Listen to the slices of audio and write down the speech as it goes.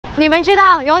你们知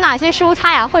道有哪些蔬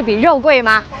菜啊会比肉贵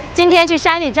吗？今天去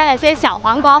山里摘了些小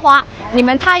黄瓜花，你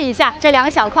们猜一下这2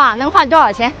小块能换多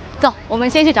少钱？走，我们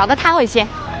先去找个摊位先。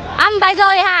安排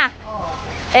这里哈。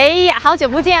哎呀，好久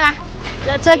不见啦！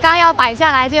这刚要摆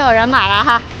下来就有人买了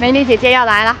哈，美女姐姐要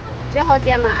来了。最后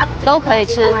见嘛，都可以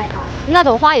吃，那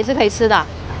朵花也是可以吃的。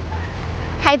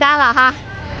开单了哈，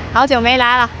好久没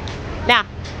来了。两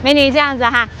美女这样子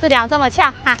哈，4两这么翘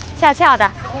哈，翘翘的。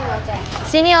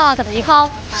16一颗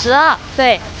12，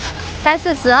对，3、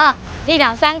4、12，1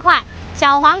两3块。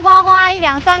小黄瓜花1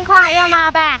两3块，要吗，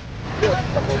爸？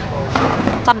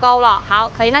长高了，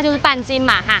好，可以，那就是半斤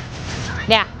嘛哈。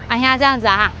两，按下这样子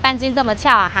啊哈，半斤这么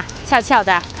翘啊哈，翘翘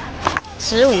的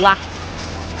，15啊。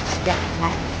两，来，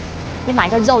你买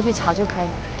个肉去炒就可以。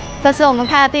这是我们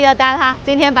开的第2单哈，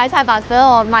今天白菜把所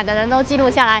有买的人都记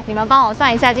录下来，你们帮我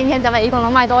算一下，今天咱们一共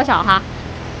能卖多少哈？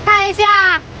看一下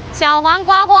小黄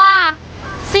瓜花，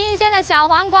新鲜的小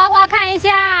黄瓜花，看一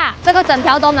下，这个整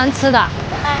条都能吃的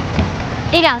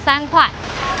，1两3块。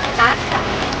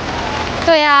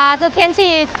对啊，这天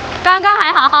气刚刚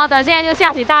还好好的，现在就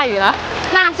下起大雨了。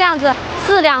那这样子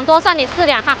4两多，算你4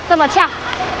两哈，这么翘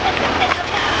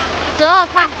，12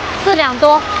块，4两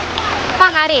多，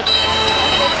放哪里？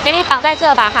给你绑在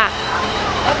这吧哈。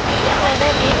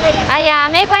哎呀，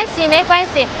没关系没关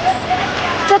系，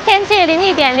这天气淋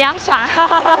一点凉爽。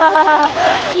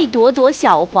一朵朵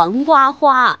小黄瓜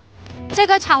花，这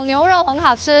个炒牛肉很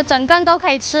好吃，整根都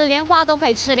可以吃，连花都可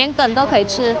以吃，连梗都可以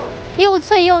吃，又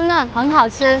脆又嫩，很好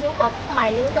吃。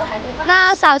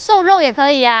那少瘦肉也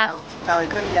可以呀，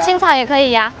清炒也可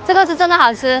以呀，这个是真的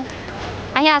好吃。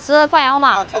哎呀，12块好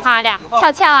吗？好两，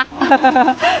翘翘啊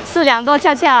，4两多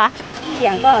翘翘啊。1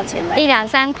两多少钱呢？ 1两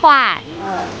3块。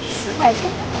10块钱。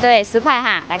对，10块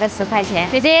哈，来个10块钱。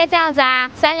姐姐这样子啊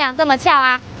，3两这么翘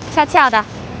啊，翘翘的，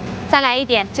再来一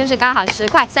点，就是刚好10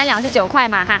块，3两是9块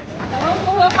嘛哈。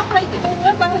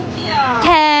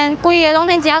看，贵嘅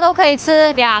东西只要都可以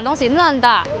吃，两东西嫩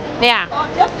的，两。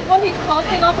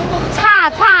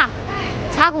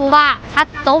叉骨吧，叉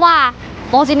豆吧，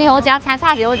冇什么好食，叉是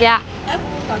好食。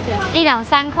1两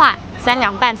3块，3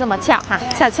两半这么翘哈，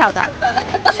翘翘的。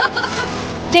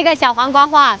这个小黄瓜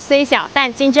花虽小，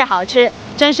但精致好吃，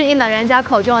真是应了人家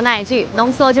口中的那一句，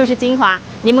浓缩就是精华。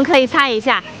你们可以猜一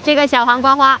下，这个小黄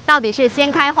瓜花到底是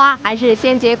先开花还是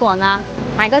先结果呢？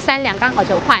买个3两刚好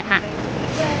9块哈。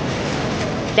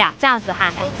两这样子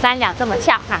哈，3两这么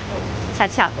翘哈，翘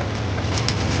翘的。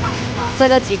这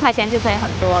个几块钱就可以很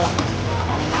多了。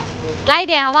来一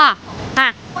点好不好？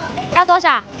啊，要多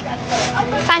少？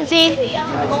半斤。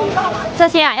这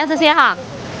些啊，要这些哈。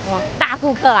哇，大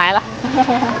顾客来了。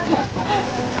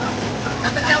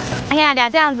哎呀，俩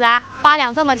这样子啊，8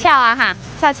两这么翘啊哈，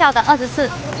翘翘的24。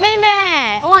妹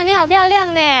妹，哇，你好漂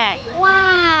亮呢！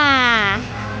哇，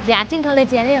俩镜头的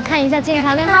姐妹看一下镜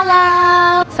头亮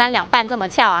 ，Hello。3两半这么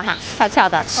翘啊哈，翘翘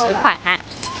的10块哈，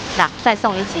那再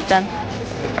送你几根。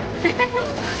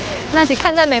那你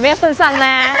看在妹妹份上呢？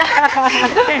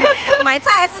买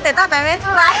菜还是得到妹妹出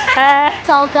来。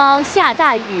糟糕，下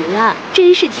大雨了，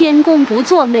真是天公不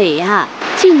作美啊！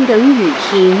静等雨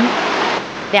停。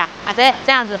俩啊，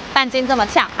这样子半斤这么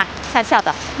翘哈，翘翘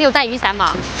的。你有带雨伞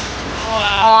吗？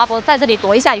哦，我在这里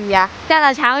躲一下雨啊。下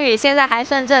了场雨，现在还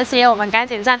剩这些，我们赶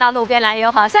紧站到路边来友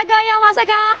好。帅哥要吗？帅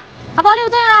哥，阿婆溜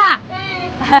队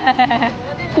了。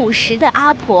50的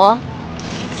阿婆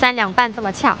，3两半这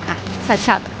么翘哈，翘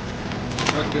翘的。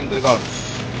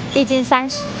1斤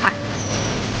30块，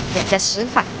也才10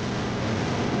块。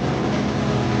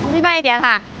你慢一点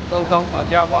哈。双双把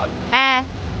家还。哎，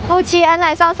夫妻恩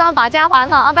爱，双双把家还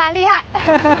哈，阿爸厉害。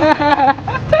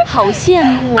好羡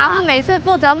慕啊！阿爸每次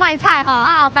负责卖菜哈，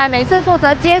阿爸每次负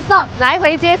责接送，来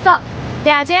回接送。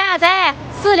俩姐啊，这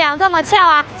4两这么翘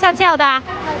啊，翘翘的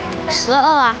，12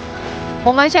啊。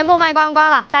我们全部卖光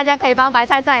光了，大家可以帮白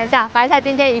菜算一下，白菜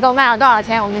今天一共卖了多少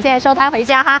钱？我们现在收摊回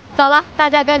家哈，走了，大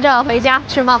家跟着我回家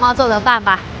吃妈妈做的饭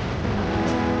吧。